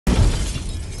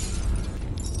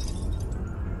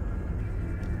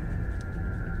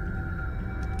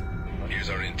here's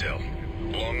our intel.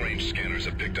 Long-range scanners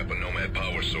have picked up a Nomad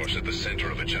power source at the center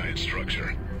of a giant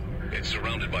structure. It's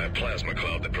surrounded by a plasma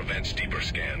cloud that prevents deeper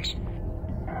scans.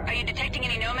 Are you detecting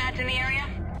any Nomads in the area?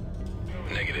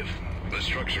 Negative. The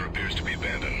structure appears to be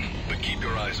abandoned, but keep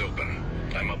your eyes open.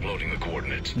 I'm uploading the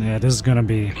coordinates. Yeah, this is gonna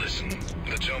be... Listen,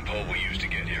 the jump hole we used to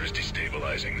get here is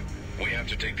destabilizing. We have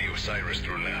to take the Osiris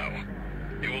through now.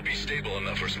 It will be stable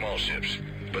enough for small ships,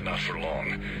 but not for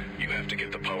long. You have to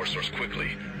get the power source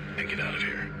quickly and get out of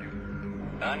here.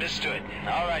 Understood.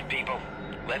 All right, people.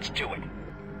 Let's do it.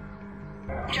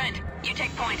 Trent, you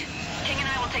take point. King and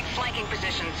I will take flanking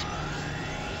positions.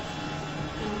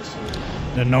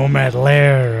 The Nomad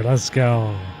lair. Let's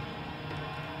go.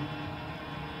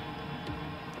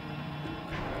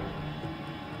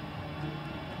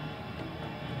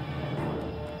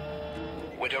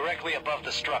 We're directly above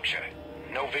the structure.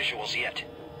 No visuals yet.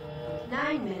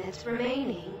 9 minutes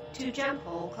remaining to jump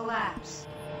hole collapse.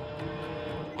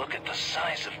 Look at the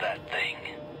size of that thing.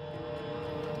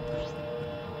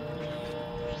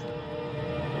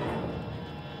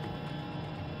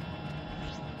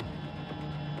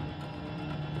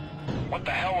 What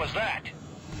the hell was that?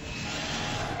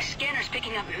 Scanner's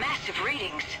picking up massive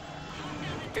readings.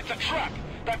 It's a trap!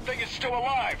 That thing is still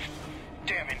alive!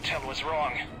 Damn intel was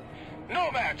wrong.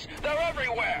 Nomads! They're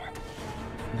everywhere!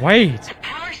 Wait. The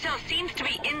power cell seems to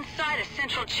be inside a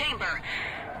central chamber.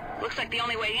 Looks like the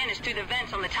only way in is through the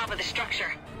vents on the top of the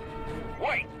structure.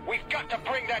 Wait! We've got to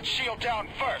bring that shield down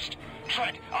first!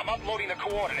 Trent, I'm uploading the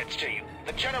coordinates to you.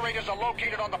 The generators are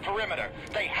located on the perimeter.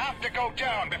 They have to go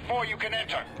down before you can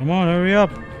enter. Come on, hurry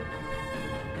up.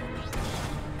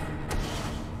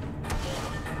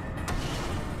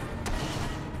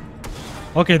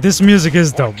 Okay, this music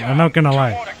is dope. I'm not gonna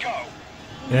lie.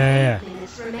 Yeah. 8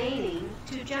 minutes remaining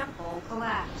to jump hole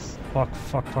collapse.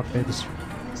 Fuck, baby.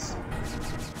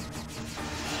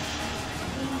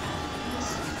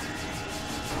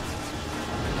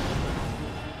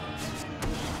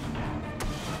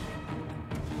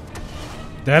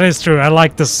 That is true. I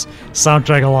like this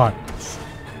soundtrack a lot.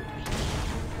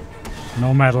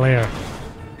 Nomad lair.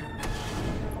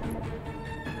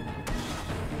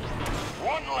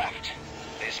 One left.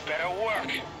 This better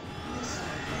work.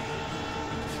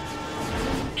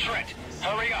 Trent,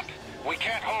 hurry up. We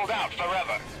can't hold out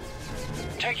forever.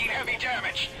 Taking heavy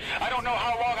damage. I don't know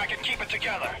how long I can keep it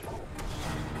together.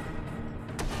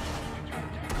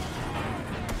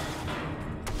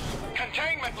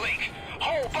 Containment leak.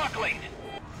 Hole buckling.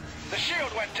 The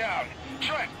shield went down.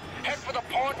 Trent, head for the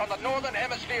port on the northern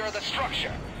hemisphere of the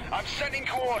structure. I'm sending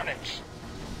coordinates.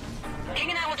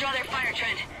 King and I will draw their fire,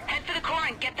 Trent. Head for the core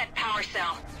and get that power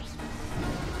cell.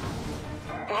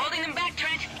 We're holding them back,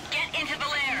 Trent. Get into the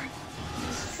lair.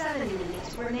 7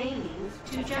 minutes remaining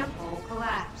to jump hole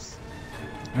collapse.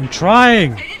 I'm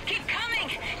trying. They just keep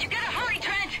coming. You gotta hurry,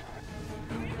 Trent.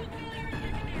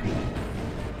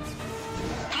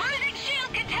 Losing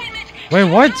shield containment. Wait,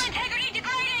 what? Integrity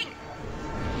degrading.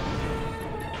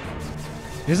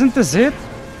 Isn't this it?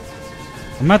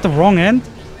 I'm at the wrong end.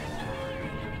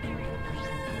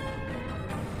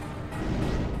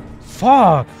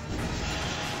 Fuck.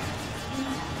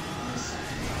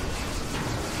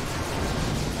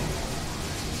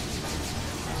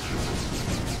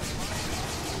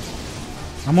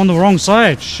 I'm on the wrong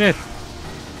side. Shit.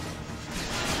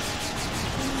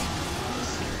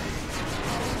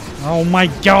 Oh my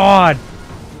god.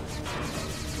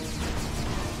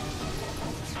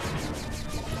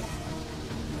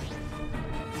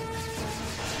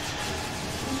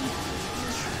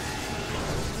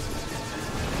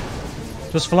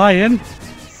 Just fly in.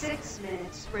 6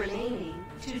 minutes remaining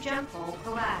to jump hole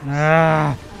collapse.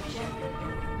 Ah.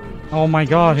 Objective. Oh my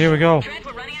god, here we go. Trent,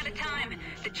 we're running out of time.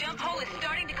 The jump hole is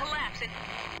starting to collapse.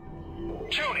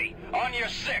 Judy, on your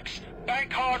 6.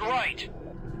 Bank hard right.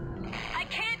 I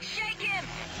can't shake him.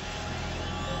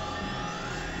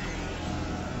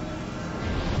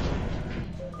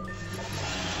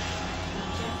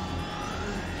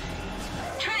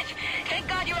 Trent, thank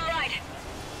God you're all right.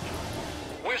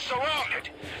 We're surrounded.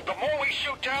 The more we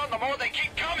shoot down, the more they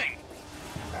keep coming.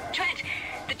 Trent,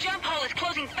 the jump hole is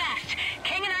closing fast.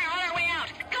 King and I are on our way out.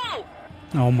 Go!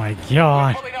 Oh my We're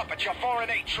god. pulling up at your 4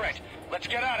 and 8, Trent. Let's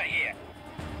get out of here.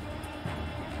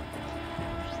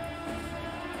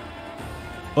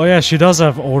 Oh yeah, she does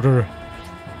have order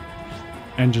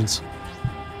engines.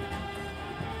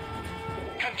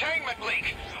 Containment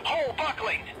leak. Hole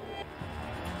buckling.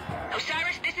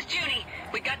 Osiris, this is Junie.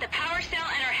 We got the power cell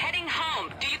and are heading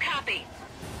home. Do you copy?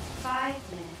 5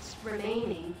 minutes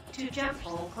remaining to jump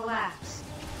hole collapse.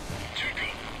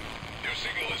 Jacob, your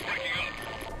signal is breaking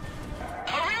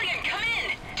up. Aurelian, come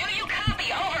in! Do you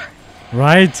copy? Over!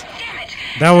 Right? Damn it!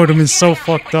 That would have been so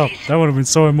fucked up. That would have been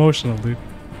so emotional, dude.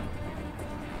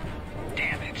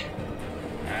 Damn it.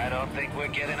 I don't think we're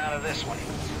getting out of this one.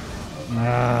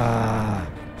 Ah.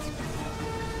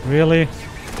 Really?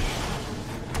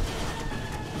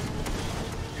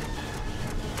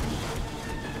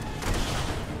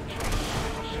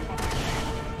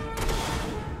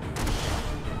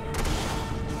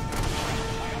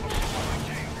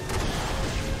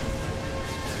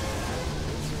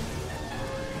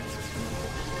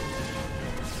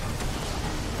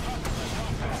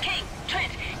 King,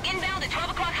 Trent, inbound at 12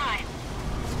 o'clock high.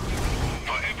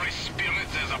 For every spirit,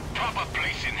 there's a proper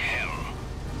place in hell.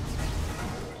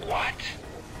 What?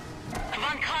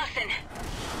 Von Clausen.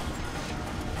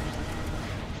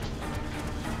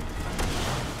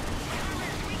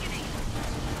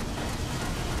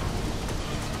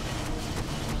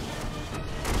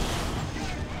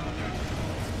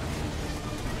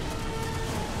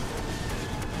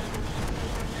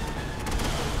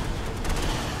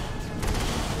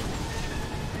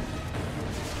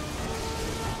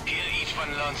 Here each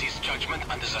one learns his judgment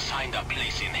and is assigned a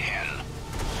place in hell.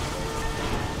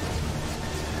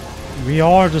 We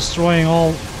are destroying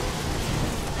all...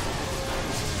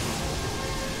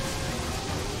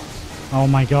 Oh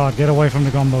my god, get away from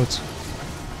the gunboats.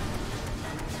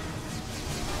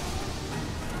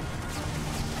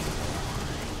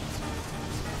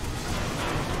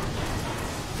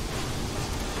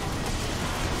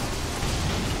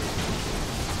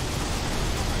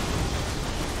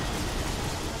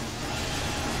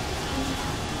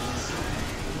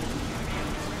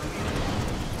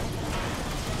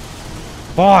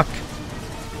 Fuck!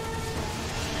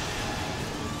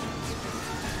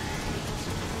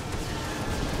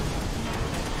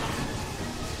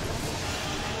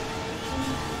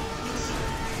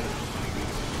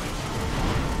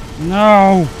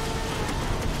 No!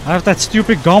 I have that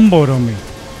stupid gunboat on me.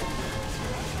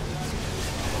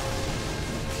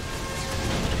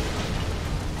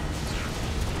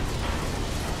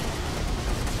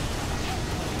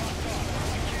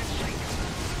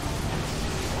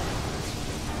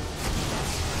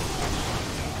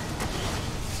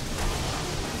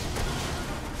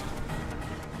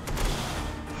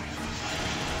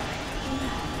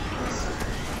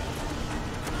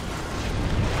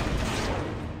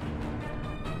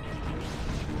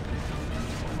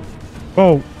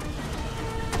 Oh.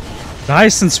 The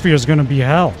Dyson Sphere is gonna be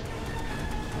hell.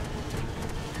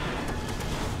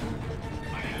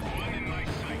 I have one in my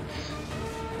sights.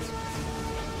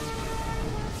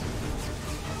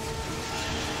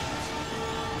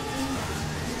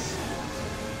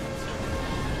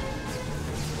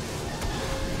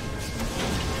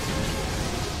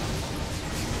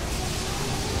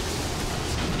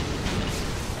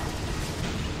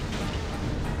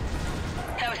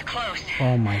 That was close.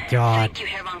 Oh my god. Thank you,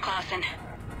 Herr von Clausen.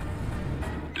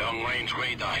 Long-range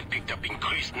radar had picked up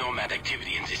increased Nomad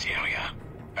activity in this area.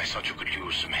 I thought you could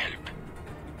use some help.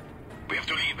 We have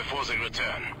to leave before they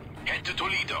return. Head to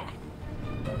Toledo.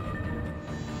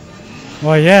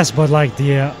 Well, yes, but like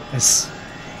it's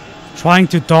trying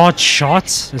to dodge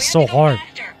shots is so hard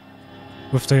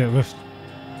with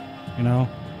you know,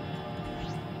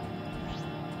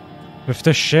 with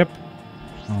the ship.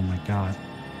 Oh my god.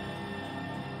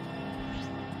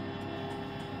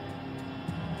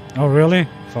 Oh really?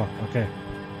 Fuck. Okay.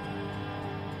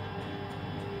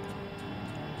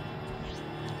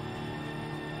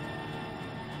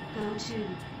 Go to.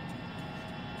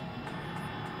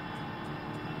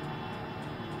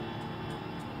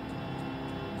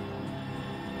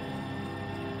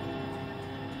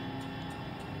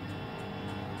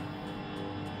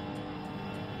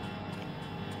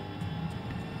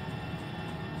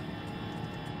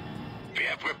 We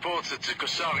have reports that the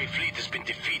Kosari fleet has been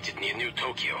defeated near New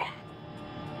Tokyo.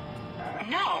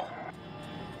 No!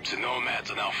 The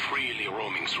Nomads are now freely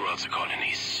roaming throughout the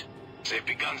colonies. They've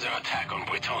begun their attack on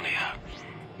Britannia.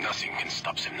 Nothing can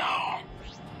stop them now.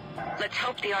 Let's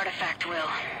hope the artifact will.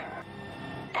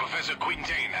 Professor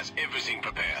Quintain has everything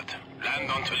prepared. Land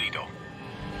on Toledo.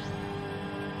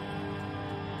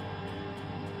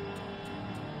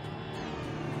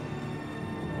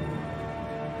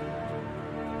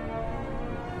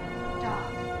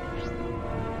 Dock.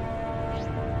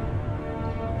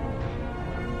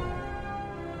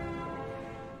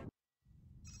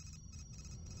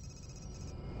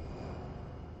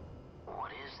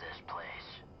 What is this place?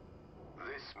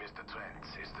 This, Mr. Trent,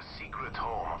 is the secret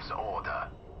home of the Order.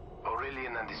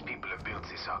 Aurelian and his people have built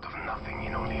this out of nothing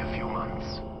in only a few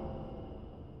months.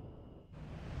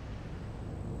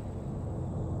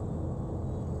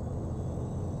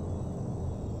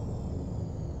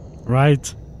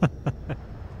 Right. The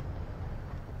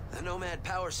Nomad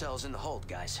power cell's in the hold,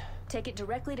 guys. Take it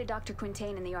directly to Dr.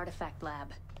 Quintain in the artifact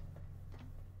lab.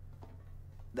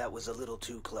 That was a little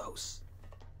too close.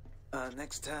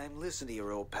 Next time, listen to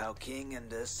your old pal King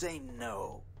and say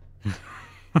no.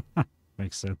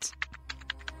 Makes sense.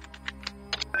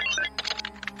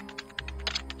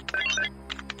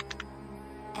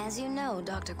 As you know,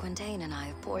 Dr. Quintain and I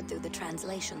have poured through the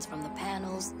translations from the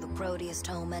panels, the Proteus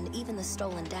tome, and even the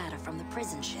stolen data from the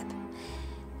prison ship.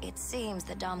 It seems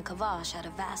that Dom Kavash had a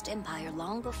vast empire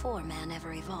long before man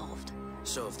ever evolved.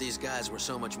 So if these guys were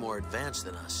so much more advanced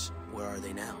than us, where are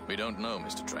they now? We don't know,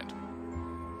 Mr. Trent.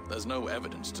 There's no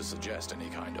evidence to suggest any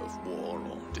kind of war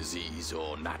or disease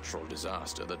or natural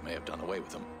disaster that may have done away with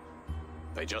them.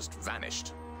 They just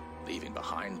vanished, leaving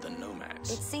behind the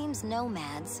Nomads. It seems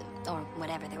Nomads, or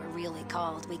whatever they were really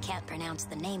called, we can't pronounce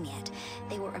the name yet.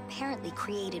 They were apparently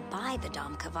created by the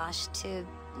Dom Kavash to,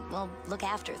 well, look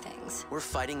after things. We're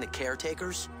fighting the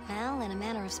caretakers? Well, in a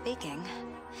manner of speaking.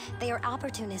 They are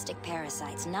opportunistic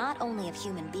parasites, not only of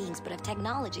human beings, but of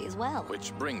technology as well.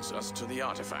 Which brings us to the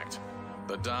artifact.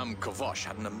 The Dam Kavosh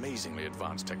had an amazingly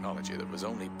advanced technology that was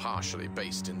only partially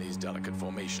based in these delicate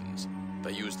formations.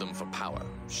 They used them for power,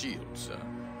 shields.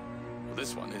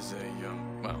 This one is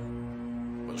well,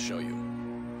 we'll show you.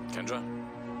 Kendra?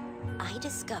 I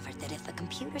discovered that if the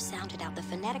computer sounded out the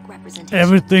phonetic representation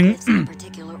Everything in a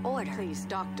particular order. Please,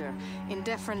 Doctor, in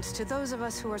deference to those of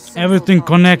us who are everything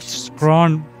connects,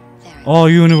 Kron. All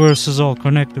universes all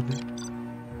connected.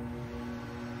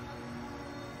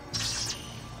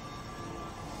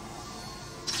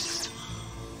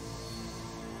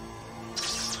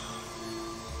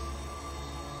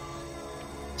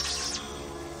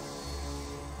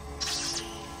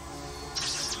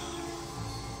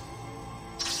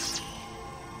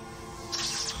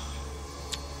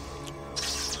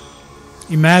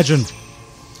 Imagine,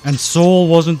 and Seoul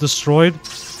wasn't destroyed.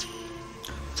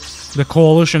 The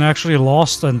coalition actually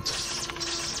lost, and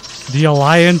the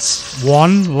Alliance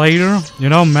won later. You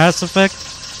know, Mass Effect,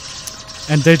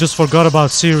 and they just forgot about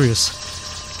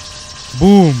Sirius.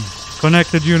 Boom,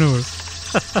 connected universe.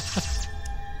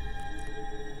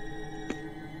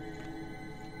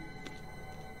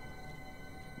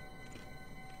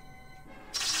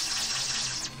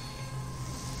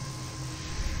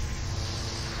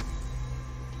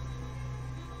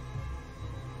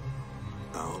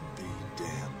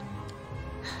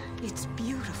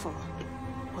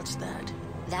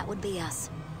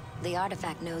 The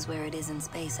artifact knows where it is in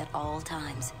space at all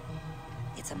times.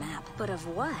 It's a map. But of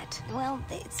what? Well,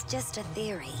 it's just a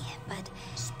theory, but...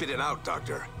 Spit it out,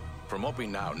 Doctor. From what we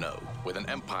now know, with an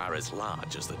empire as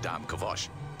large as the Dam Kavosh,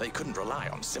 they couldn't rely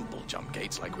on simple jump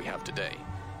gates like we have today.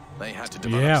 They had to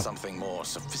develop something more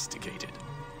sophisticated.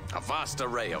 A vast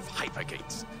array of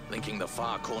hypergates, linking the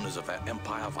far corners of their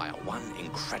empire via one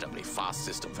incredibly fast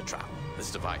system for travel.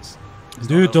 This device...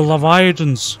 Dude, the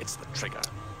Leviathans. It's the trigger.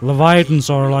 Leviathans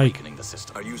are like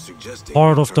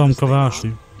part of Dom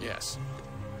Kavash. Yes.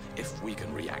 If we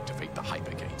can reactivate the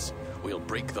hypergates, we'll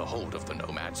break the hold of the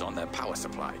Nomads on their power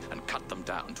supply and cut them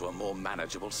down to a more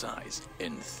manageable size,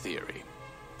 in theory.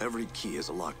 Every key is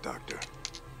a lock, Doctor.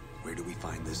 Where do we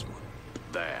find this one?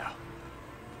 There.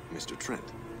 Mr. Trent.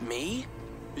 Me?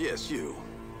 Yes, you.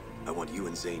 I want you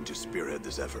and Zane to spearhead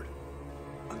this effort.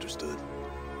 Understood?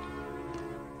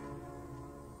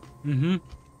 Mm-hmm.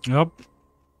 Yep.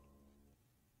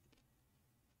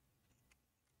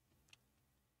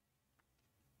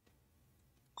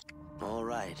 All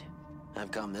right.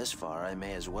 I've come this far, I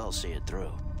may as well see it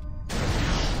through.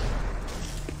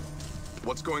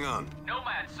 What's going on?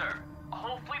 Nomad, sir. A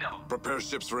whole fleet of them. Prepare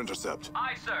ships for intercept.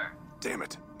 Aye, sir. Damn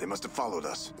it. They must have followed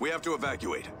us. We have to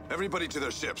evacuate. Everybody to their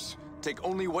ships. Take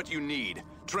only what you need.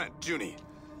 Trent, Junie,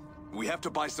 we have to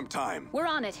buy some time. We're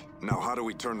on it. Now how do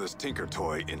we turn this Tinker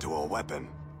toy into a weapon?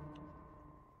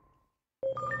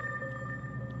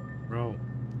 Bro.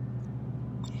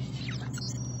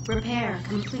 Repair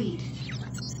complete.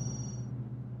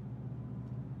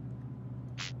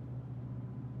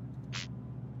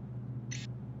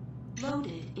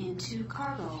 Loaded into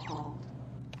cargo hold.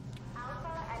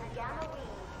 Alpha and Gamma Wing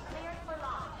cleared for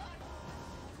launch.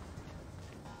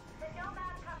 The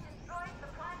Nomad have destroyed the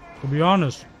primary... To be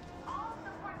honest. All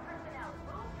support personnel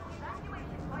move to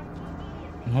evacuation point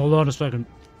immediately. Hold on a second.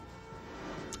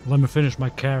 Let me finish my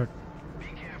carrot. Be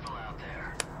careful out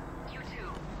there. You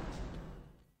too.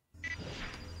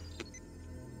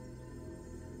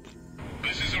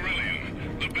 This is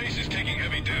Aurelian. The base is taking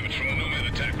heavy damage from the Nomad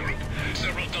attack group.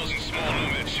 Several dozen small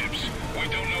Nomad ships. We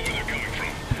don't know where they're coming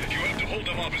from. You have to hold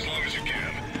them off as long as you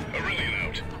can. Aurelian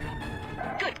out.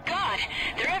 Good God!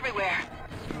 They're everywhere!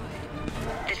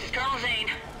 This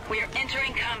Zane. We are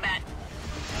entering combat.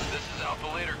 This is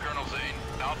Alpha Leader, Colonel Zane.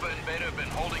 Alpha and Beta have been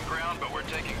holding ground, but we're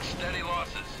taking steady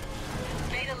losses.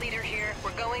 Beta Leader here.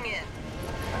 We're going in.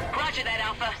 Roger that,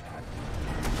 Alpha.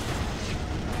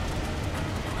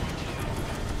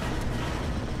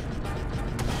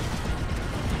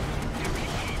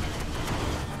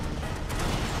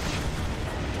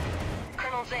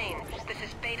 Colonel Zane, this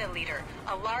is Beta Leader.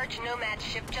 A large Nomad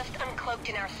ship just uncloaked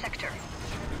in our sector.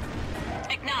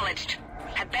 Acknowledged.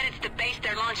 I bet it's the base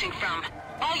they're launching from.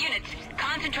 All units,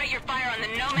 concentrate your fire on the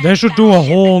Nomad. They should do a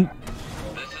whole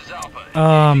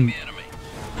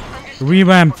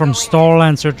revamp from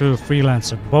Starlancer to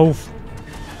Freelancer, both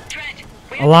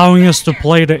allowing us to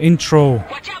play the intro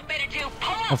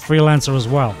of Freelancer as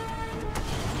well.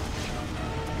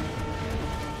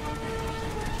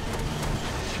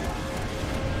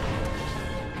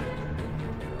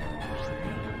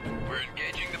 We're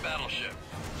engaging the battleship.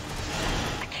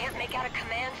 I can't make out a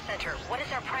command center. What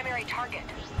is our primary target?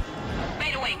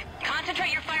 Beta Wing,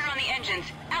 concentrate your fire on the engines.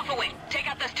 Alpha Wing, take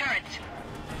out those turrets.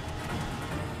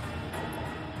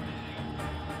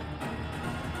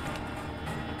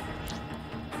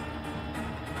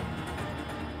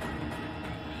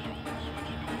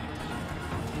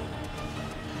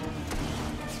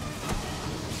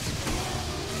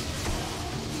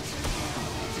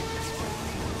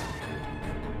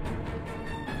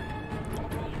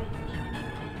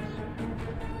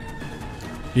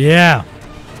 Yeah.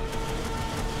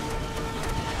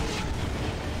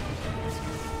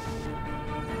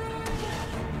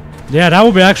 Yeah, that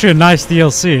would be actually a nice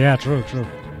DLC. Yeah, true, true.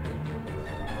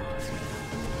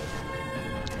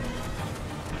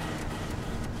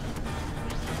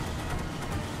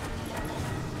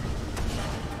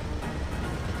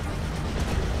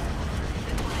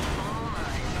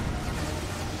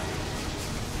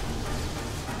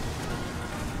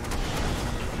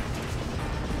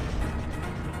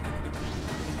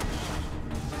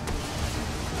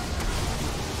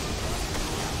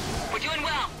 We're doing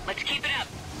well. Let's keep it up.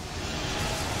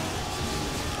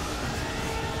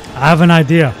 I have an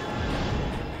idea.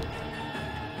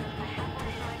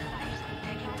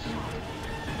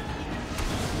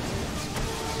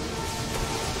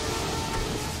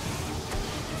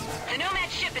 The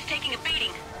Nomad ship is taking a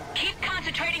beating. Keep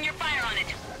concentrating your fire on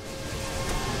it.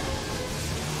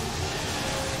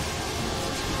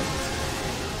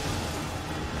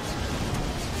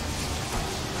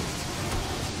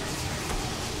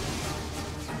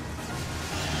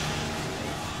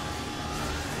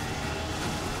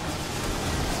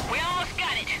 We almost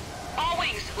got it. All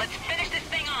wings, let's finish this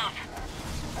thing off.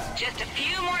 Just a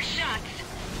few more shots.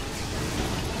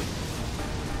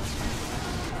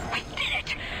 We did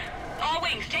it! All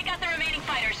wings, take out the remaining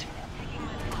fighters.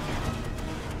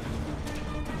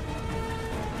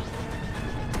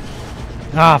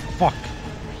 Ah, fuck.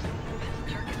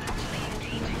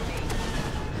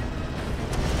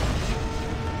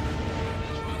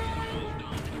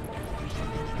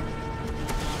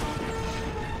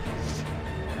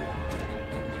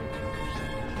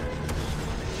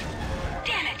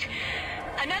 Damn it!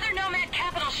 Another Nomad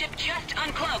capital ship just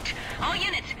uncloaked. All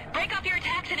units, break off your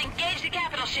attacks and engage the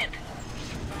capital ship.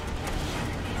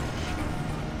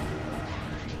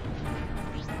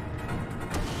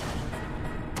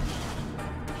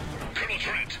 Colonel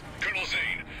Trent, Colonel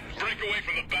Zane, break away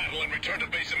from the battle and return to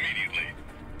base immediately.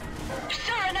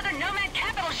 Sir, another Nomad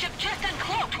capital ship just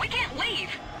uncloaked. We can't leave.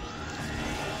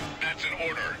 That's an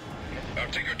order. Our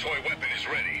Tinker toy weapon is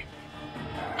ready.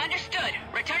 Understood.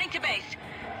 Returning to base.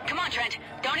 Come on, Trent.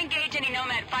 Don't engage any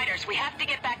Nomad fighters. We have to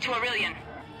get back to Aurelian.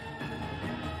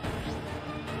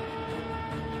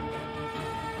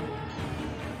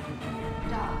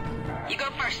 You go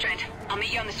first, Trent. I'll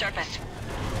meet you on the surface.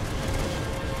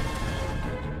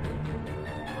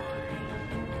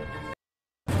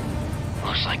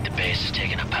 Looks like the base is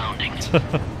taking a pounding.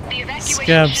 The evacuation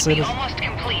Scab should be citizen. almost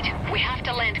complete. We have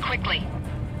to land quickly.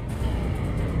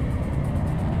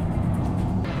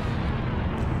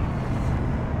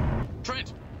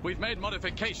 Trent, we've made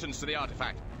modifications to the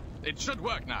artifact. It should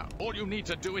work now. All you need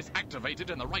to do is activate it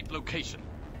in the right location.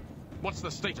 What's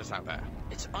the status out there?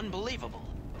 It's unbelievable.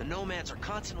 The Nomads are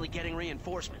constantly getting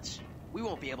reinforcements. We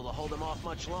won't be able to hold them off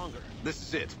much longer. This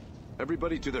is it.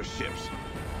 Everybody to their ships.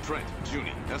 Trent,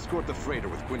 Junie, escort the freighter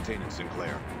with Quintain and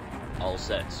Sinclair. All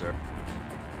set, sir.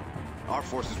 Our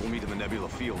forces will meet in the Nebula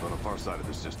field on the far side of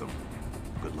the system.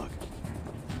 Good luck.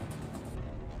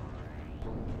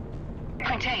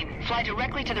 Quintain, fly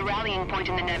directly to the rallying point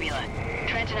in the nebula.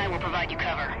 Trent and I will provide you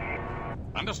cover.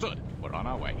 Understood. We're on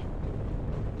our way.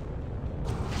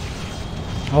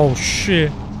 Oh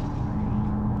shit.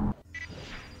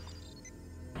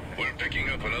 We're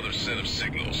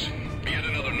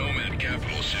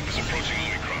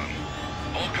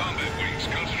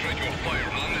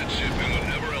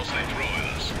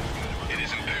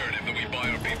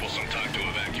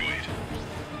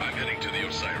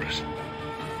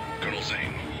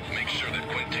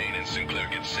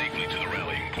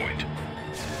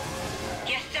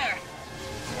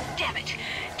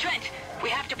Right. Trent, we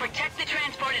have to protect the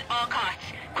transport at all costs.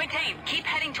 Quintain, keep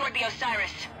heading toward the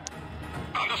Osiris.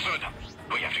 Understood.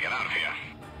 We have to get out of here.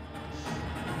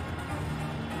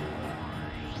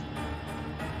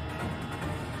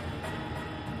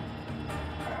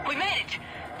 We made it!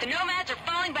 The Nomads are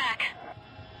falling back.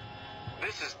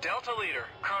 This is Delta Leader,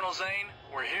 Colonel Zane.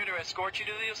 We're here to escort you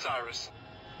to the Osiris.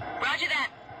 Roger that.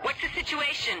 What's the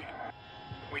situation?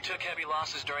 We took heavy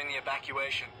losses during the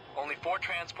evacuation. Only 4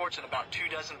 transports and about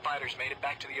 24 fighters made it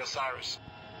back to the Osiris.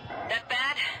 That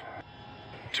bad?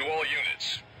 To all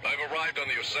units, I've arrived on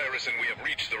the Osiris and we have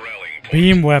reached the rallying point.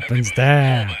 Beam weapons,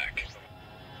 damn.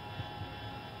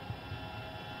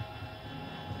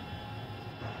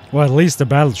 Well, at least the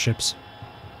battleships.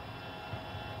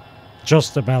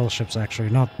 Just the battleships, actually,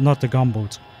 not the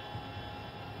gunboats.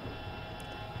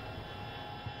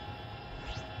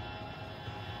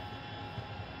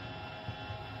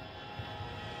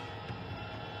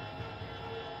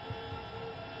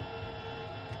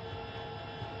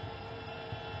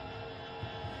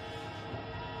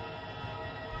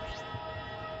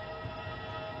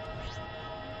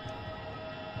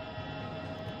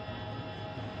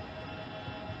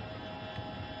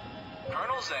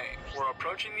 Colonel Zane, we're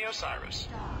approaching the Osiris.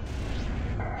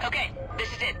 Okay, this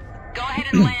is it. Go ahead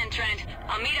and land, Trent.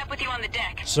 I'll meet up with you on the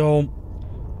deck. So,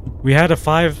 we had a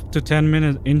 5 to 10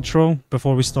 minute intro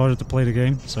before we started to play the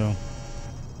game, so...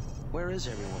 Where is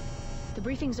everyone? The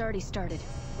briefing's already started.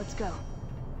 Let's go.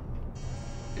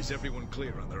 Is everyone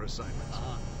clear on their assignments?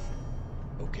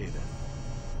 Okay then.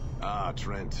 Ah,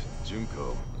 Trent,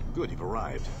 Junko. Good, you've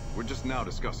arrived. We're just now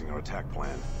discussing our attack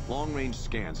plan. Long-range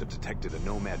scans have detected a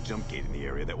Nomad jump gate in the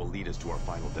area that will lead us to our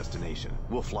final destination.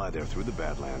 We'll fly there through the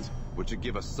Badlands, which should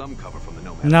give us some cover from the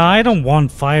Nomad. No, I don't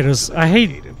want fighters. I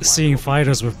hate seeing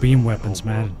fighters with beam weapons,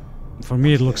 man. For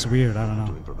me, it looks weird. I don't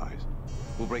know.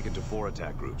 We'll break into 4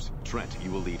 attack groups. Trent,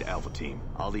 you will lead Alpha Team.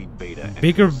 I'll lead Beta. And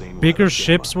Bigger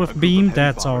ships with beam,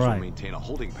 that's alright. Maintain a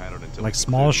holding pattern until Like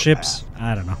small ships,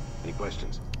 I don't know. Any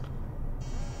questions?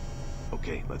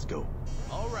 Okay, let's go.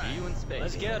 All right. You in space.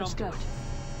 Let's get 'em. Let's go.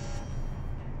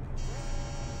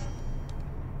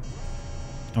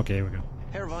 Okay, here we go.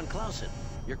 Herr von Clausen,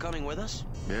 you're coming with us?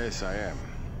 Yes, I am.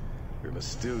 We must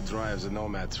still drive the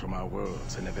Nomads from our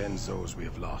worlds and avenge those we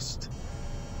have lost.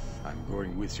 I'm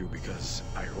going with you because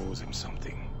I owe them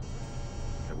something.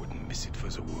 I wouldn't miss it for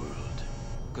the world.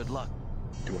 Good luck.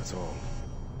 To us all.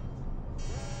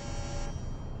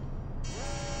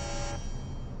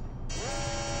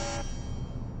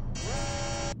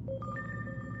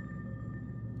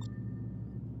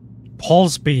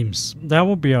 Pulse beams. That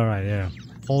would be alright, yeah.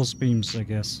 Pulse beams, I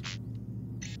guess.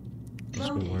 This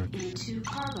would work. Into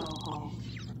cargo hold.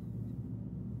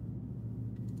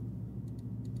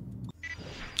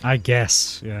 I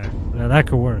guess, yeah. That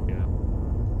could work, yeah.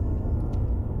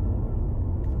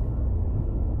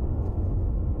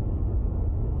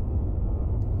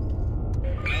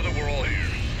 Now that we're all here,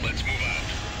 let's move out.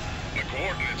 The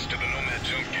coordinates to the Nomad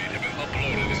jump gate have been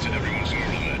uploaded into everyone's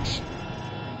neural nets.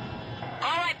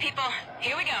 All right, people.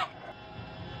 Here we go.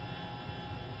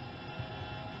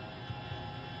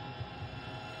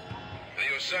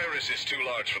 The Osiris is too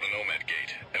large for the Nomad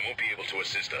gate and won't be able to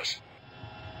assist us.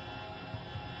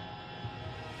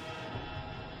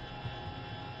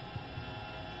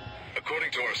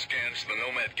 According to our scans, the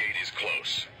Nomad gate is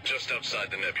close, just outside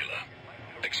the nebula.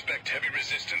 Expect heavy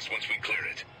resistance once we clear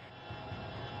it.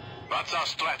 That's our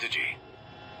strategy.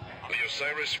 The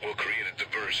Osiris will create a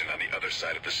diversion on the other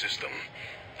side of the system.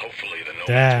 Hopefully the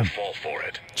Nomads will fall for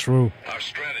it. True. Our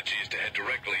strategy is to head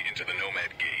directly into the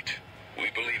Nomad gate. We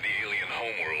believe the alien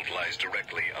homeworld lies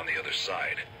directly on the other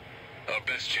side. Our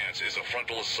best chance is a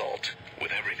frontal assault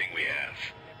with everything we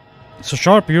have. So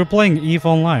Sharp, you're playing EVE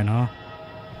Online, huh?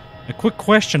 A quick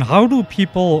question, how do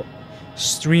people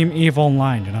stream EVE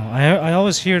Online, you know? I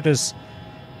always hear this,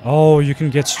 oh, you can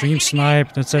get stream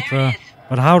sniped, etc.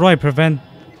 But how do I prevent,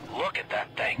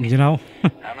 you know?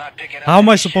 How am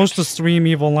I supposed to stream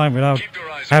EVE Online without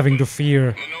having to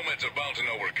fear,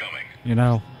 you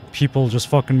know, people just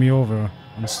fucking me over?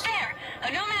 There!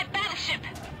 A Nomad battleship!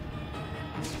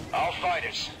 All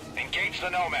fighters, engage the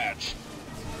Nomads.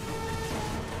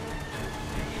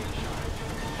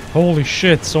 Holy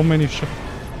shit, so many shit.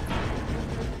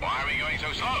 Why are we going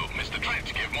so slow? Mr. Trent,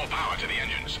 give more power to the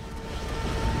engines.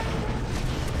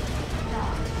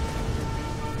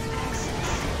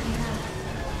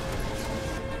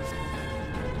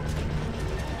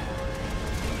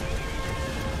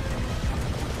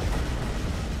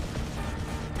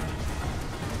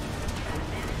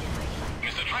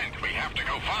 Mr. Trent, we have to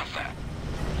go faster.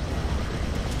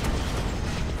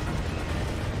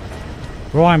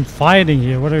 Bro, I'm fighting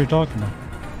here. What are you talking about?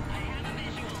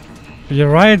 You're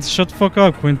right. Shut the fuck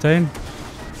up, Quintain.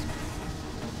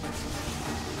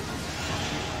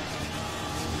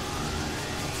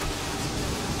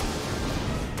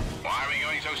 Why are we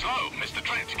going so slow? Mr.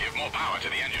 Trent, give more power to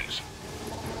the engines.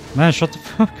 Man, shut the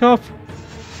fuck up.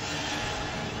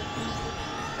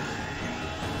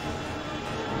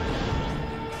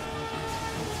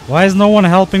 Why is no one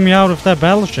helping me out with that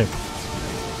battleship?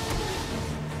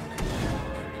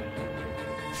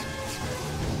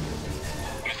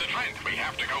 Mr. Trent, we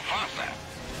have to go faster.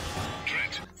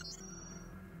 Trent.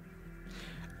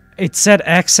 It said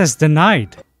access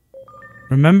denied.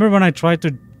 Remember when I tried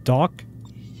to dock?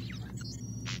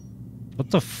 What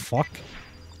the fuck?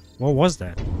 What was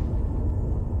that?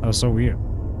 That was so weird.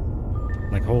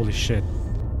 Like, holy shit.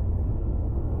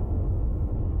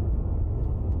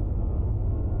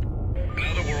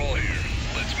 Now that we're all here,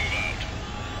 let's move out.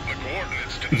 The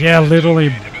coordinates to the Yeah, literally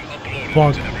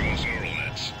bugged. everyone's neural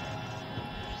nets.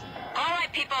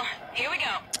 Alright, people, here we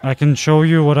go. I can show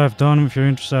you what I've done if you're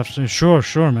interested. Sure,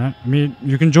 sure, man. I mean,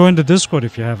 you can join the Discord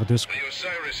if you have a Discord. The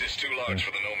Osiris is too large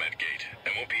for the Nomad gate,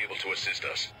 and won't be able to assist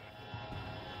us.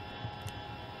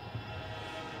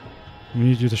 We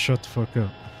need you to shut the fuck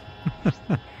up.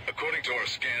 According to our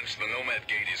scans, the Nomad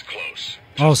gate is close.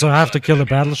 Oh, so I have to kill the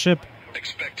battleship?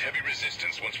 Expect heavy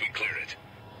resistance once we clear it.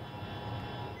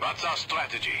 That's our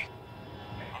strategy.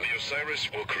 The Osiris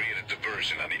will create a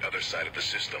diversion on the other side of the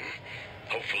system.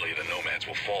 Hopefully the Nomads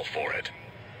will fall for it.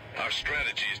 Our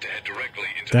strategy is to head directly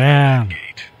into the Nomad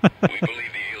gate. We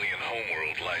believe the alien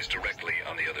homeworld lies directly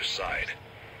on the other side.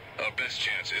 Our best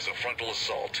chance is a frontal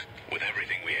assault with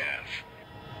everything we have.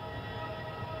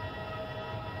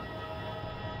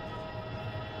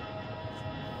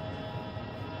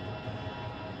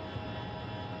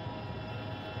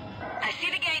 I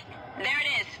see the gate. There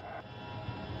it is.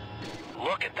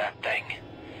 Look at that thing.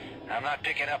 I'm not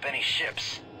picking up any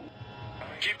ships.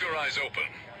 Keep your eyes open.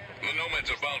 The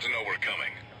Nomads are bound to know we're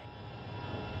coming.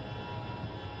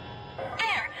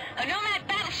 There! A Nomad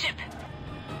battleship!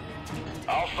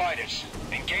 All fighters,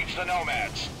 engage the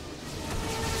Nomads.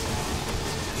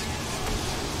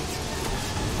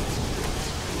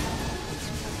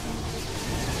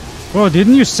 Bro,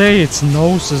 didn't you say its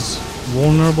nose is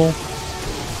vulnerable?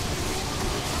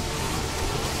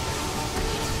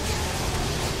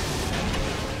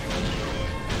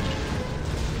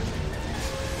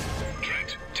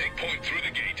 Trent, take point through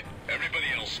the gate. Everybody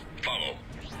else, follow.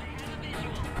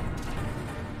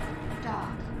 Dock.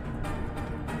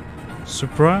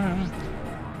 Surprise!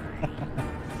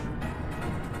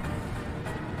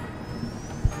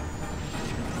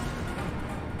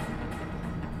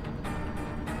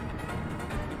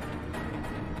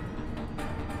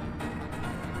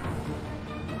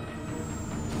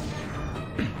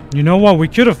 You know what? We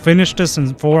could have finished this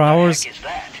in 4 hours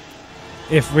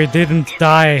if we didn't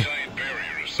die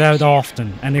that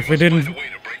often, and if we didn't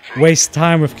waste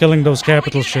time with killing those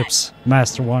capital ships,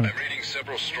 Master One. I'm reading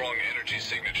several strong energy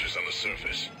signatures on the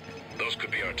surface. Those could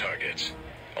be our targets.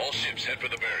 All ships head for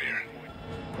the barrier.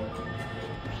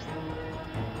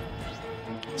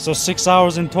 So 6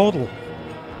 hours in total.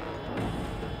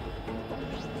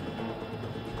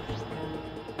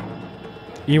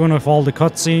 Even with all the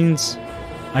cutscenes,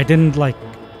 I didn't like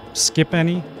skip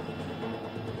any.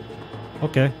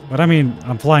 Okay, but I mean,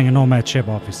 I'm flying a Nomad ship,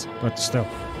 obviously, but still.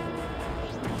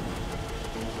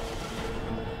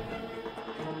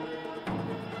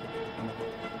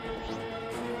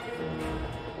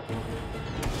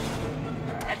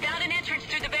 I found an entrance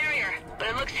through the barrier, but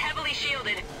it looks heavily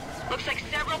shielded. Looks like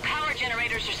several power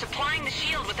generators are supplying the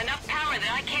shield with enough power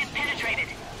that I can't penetrate it.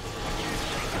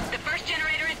 The first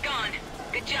generator is gone.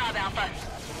 Good job, Alpha.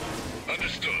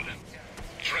 Understood.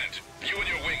 Trent, you and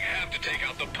your wing have to take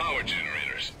out the power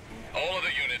generators. All other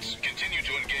units, continue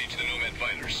to engage the Nomad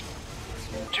fighters.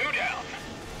 2 down.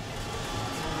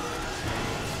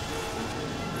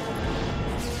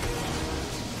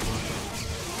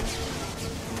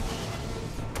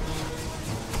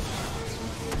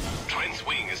 Trent's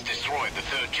wing has destroyed the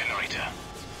third generator.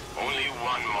 Only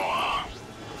one more.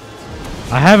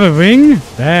 I have a ring?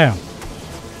 Damn.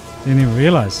 Didn't even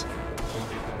realize.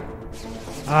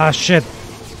 Ah, shit.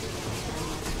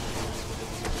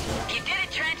 You did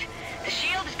it, Trent. The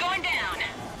shield is going down.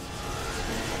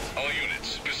 All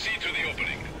units, proceed through the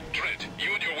opening. Trent,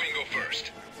 you and your wing go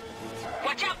first.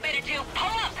 Watch out, Beta 2.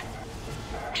 Pull up!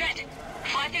 Trent,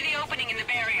 fly through the opening in the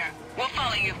barrier. We'll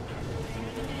follow you.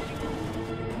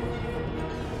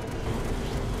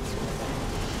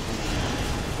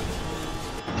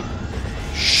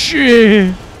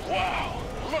 Shit. Wow,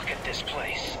 look at this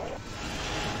place.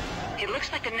 It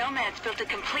looks like the Nomads built a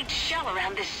complete shell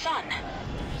around this sun.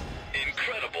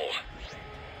 Incredible.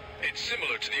 It's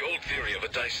similar to the old theory of a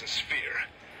Dyson sphere.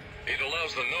 It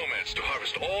allows the Nomads to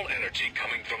harvest all energy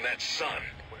coming from that sun.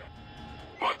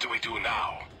 What do we do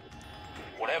now?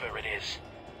 Whatever it is,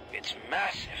 it's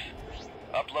massive.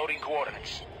 Uploading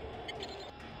coordinates.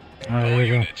 Alright, here we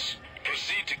go. Units,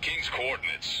 proceed to King's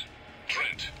coordinates.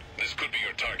 Trent, this could be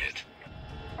your target.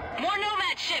 More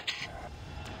Nomad ships!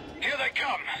 Here they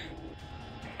come!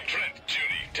 Trent,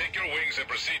 Judy, take your wings and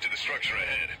proceed to the structure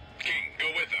ahead. King, go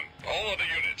with them. All other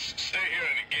units, stay here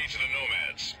and engage the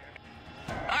Nomads.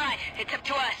 Alright, it's up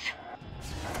to us.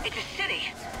 It's a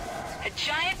city. A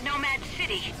giant Nomad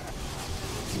city.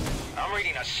 I'm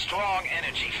reading a strong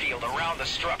energy field around the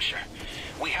structure.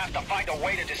 We have to find a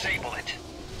way to disable it.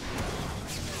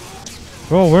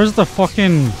 Bro, where's the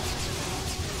fucking...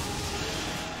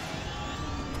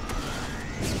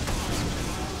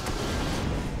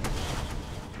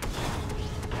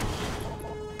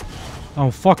 Oh,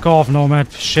 fuck off,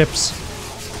 Nomad ships.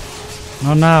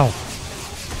 Not now.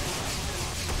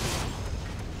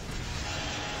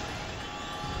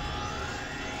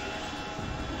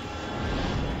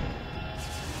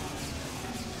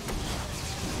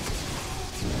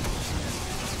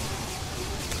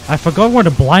 I forgot where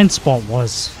the blind spot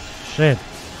was. Shit.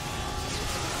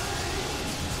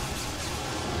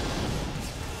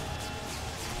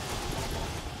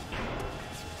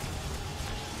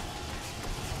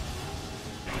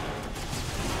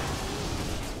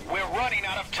 We're running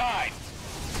out of time.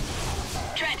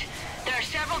 Trent, there are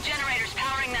several generators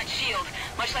powering that shield,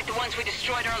 much like the ones we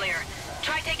destroyed earlier.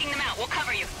 Try taking them out. We'll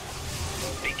cover you.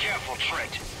 Be careful,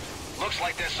 Trent. Looks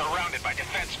like they're surrounded by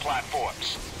defense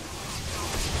platforms.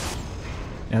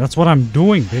 Yeah, that's what I'm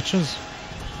doing, bitches.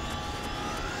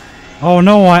 Oh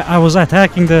no, I was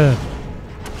attacking the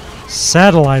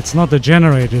satellites, not the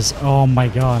generators. Oh my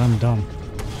god, I'm dumb.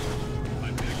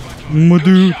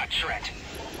 Madu.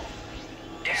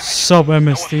 Sub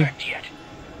MST.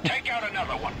 Take out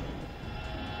another one.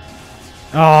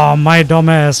 Oh, my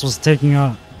dumbass was taking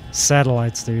out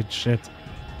satellites, dude. Shit.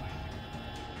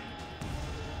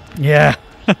 Yeah.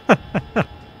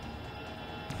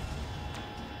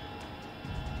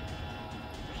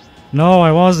 No,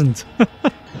 I wasn't.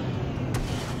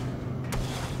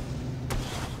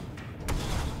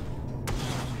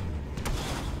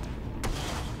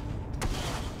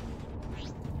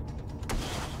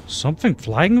 Something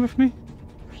flying with me?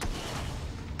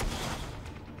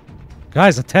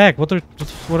 Guys, attack! What are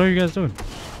you guys doing?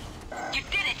 You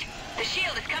did it! The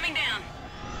shield is coming down.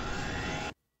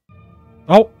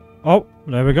 Oh,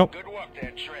 there we go. Good work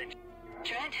there, Trent.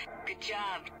 Trent, good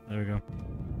job. There we go.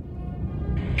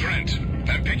 Trent,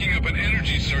 I'm picking up an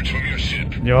energy surge from your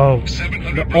ship. Yo,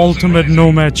 the ultimate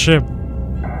Nomad ship.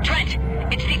 Trent,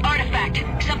 it's the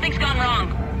artifact. Something's gone wrong.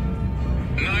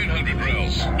 900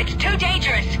 rels. It's too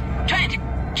dangerous. Trent,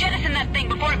 jettison that thing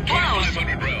before it blows.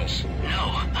 500 rels.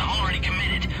 No, I'm already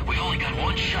committed. We've only got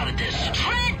one shot at this.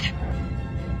 Trent!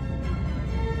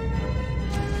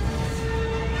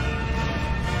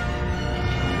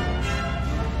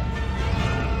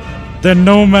 The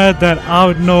Nomad that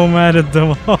out-nomaded them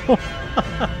all.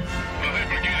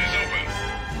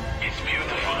 It's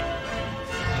beautiful.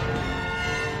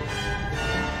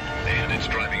 And it's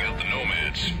driving out the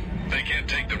Nomads. They can't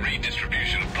take the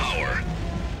redistribution of power.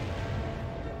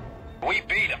 We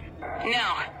beat them.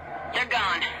 No, they're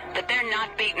gone, but they're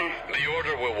not beaten. The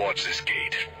Order will watch this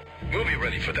gate. We'll be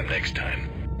ready for them next time.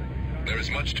 There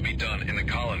is much to be done in the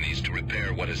colonies to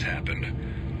repair what has happened.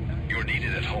 You're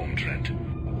needed at home, Trent.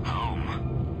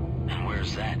 Home? And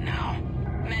where's that now?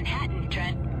 Manhattan,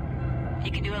 Trent.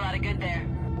 You can do a lot of good there.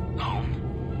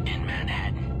 Home? In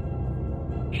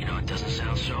Manhattan? You know, it doesn't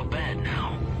sound so bad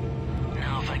now.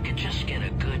 Now, if I could just get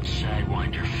a good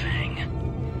Sidewinder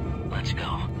Fang. Let's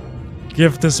go.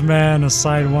 Give this man a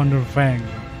Sidewinder Fang.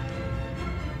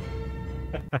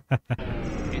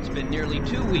 It's been nearly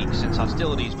 2 weeks since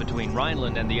hostilities between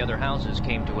Rhineland and the other houses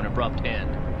came to an abrupt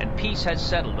end, and peace has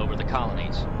settled over the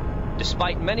colonies.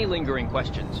 Despite many lingering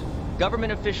questions,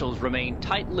 government officials remain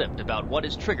tight-lipped about what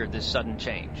has triggered this sudden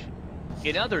change.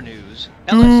 In other news,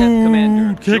 LSF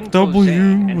Commander Kick W.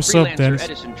 and What's up, freelancer Dennis?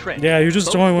 Edison Trent, Yeah, you just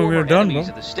both joined when we former were done, enemies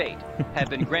bro. of the state, have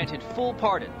been granted full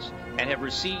pardons and have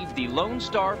received the Lone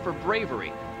Star for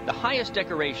bravery, the highest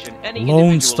decoration any Lone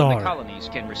individual in Star. the colonies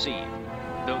can receive.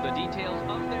 Though the details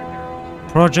of their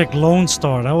heritage... Project Lone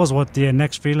Star. That was what the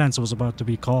next Freelancer was about to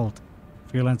be called.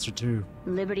 Freelancer 2.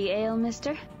 Liberty Ale,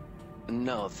 mister?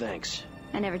 No, thanks.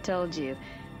 I never told you.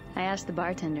 I asked the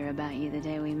bartender about you the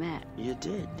day we met. You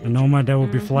did. A Nomad that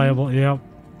would be flyable. Yep.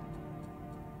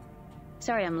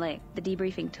 Sorry I'm late. The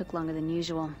debriefing took longer than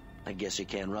usual. I guess you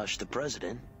can't rush the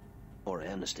president. Or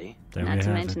amnesty. Not to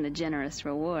mention the generous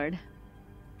reward.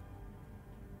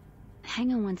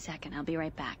 Hang on one second, I'll be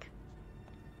right back.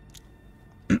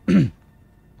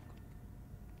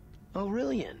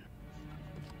 Aurelian.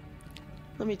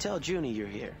 Let me tell Junie you're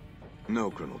here.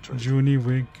 No, Colonel Trent. Junie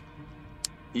wink.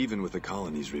 Even with the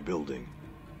colonies rebuilding,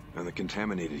 and the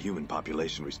contaminated human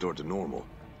population restored to normal,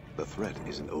 the threat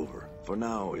isn't over. For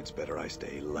now, it's better I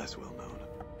stay less well known.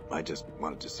 I just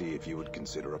wanted to see if you would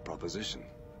consider a proposition.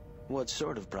 What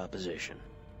sort of proposition?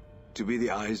 To be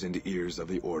the eyes and ears of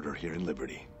the Order here in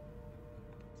Liberty.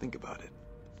 Think about it.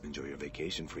 Enjoy your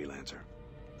vacation, Freelancer.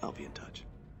 I'll be in touch.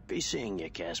 Be seeing you,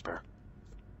 Casper.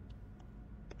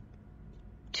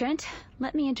 Trent,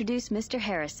 let me introduce Mr.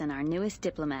 Harrison, our newest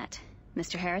diplomat.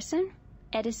 Mr. Harrison,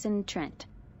 Edison Trent.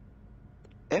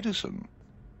 Edison?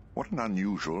 What an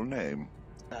unusual name.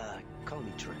 Call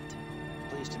me Trent.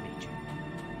 Pleased to meet you.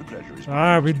 The pleasure is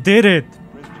Ah, we did it!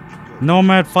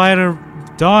 Nomad Fighter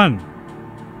done.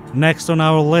 Next on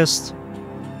our list.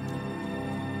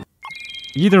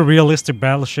 Either Realistic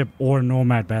Battleship or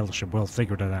Nomad Battleship. We'll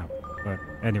figure that out. But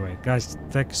anyway, guys,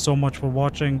 thank you so much for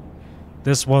watching.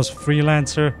 This was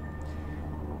Freelancer.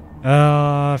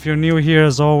 If you're new here,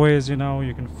 as always, you know,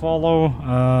 you can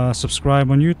follow,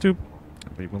 subscribe on YouTube,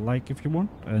 leave a like if you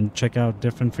want, and check out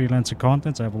different Freelancer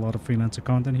contents. I have a lot of Freelancer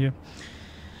content here.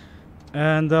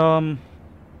 And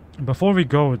before we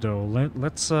go though,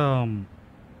 let's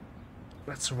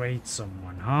rate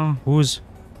someone, huh?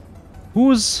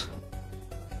 Who's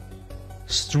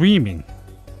streaming?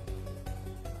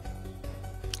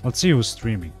 Let's see who's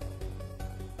streaming.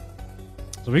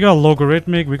 So we got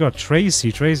Logarithmic, we got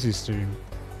Tracy streaming.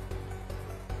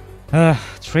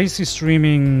 Tracy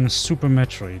streaming Super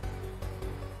Metroid.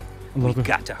 We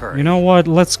got to hurry. You know what?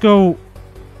 Let's go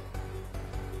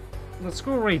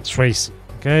rate Tracy,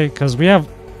 okay? Because we have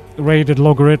rated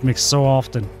Logarithmic so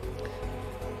often.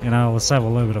 You know, let's have a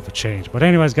little bit of a change. But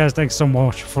anyways, guys, thanks so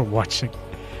much for watching.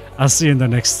 I'll see you in the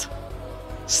next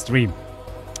stream.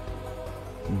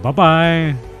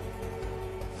 Bye-bye.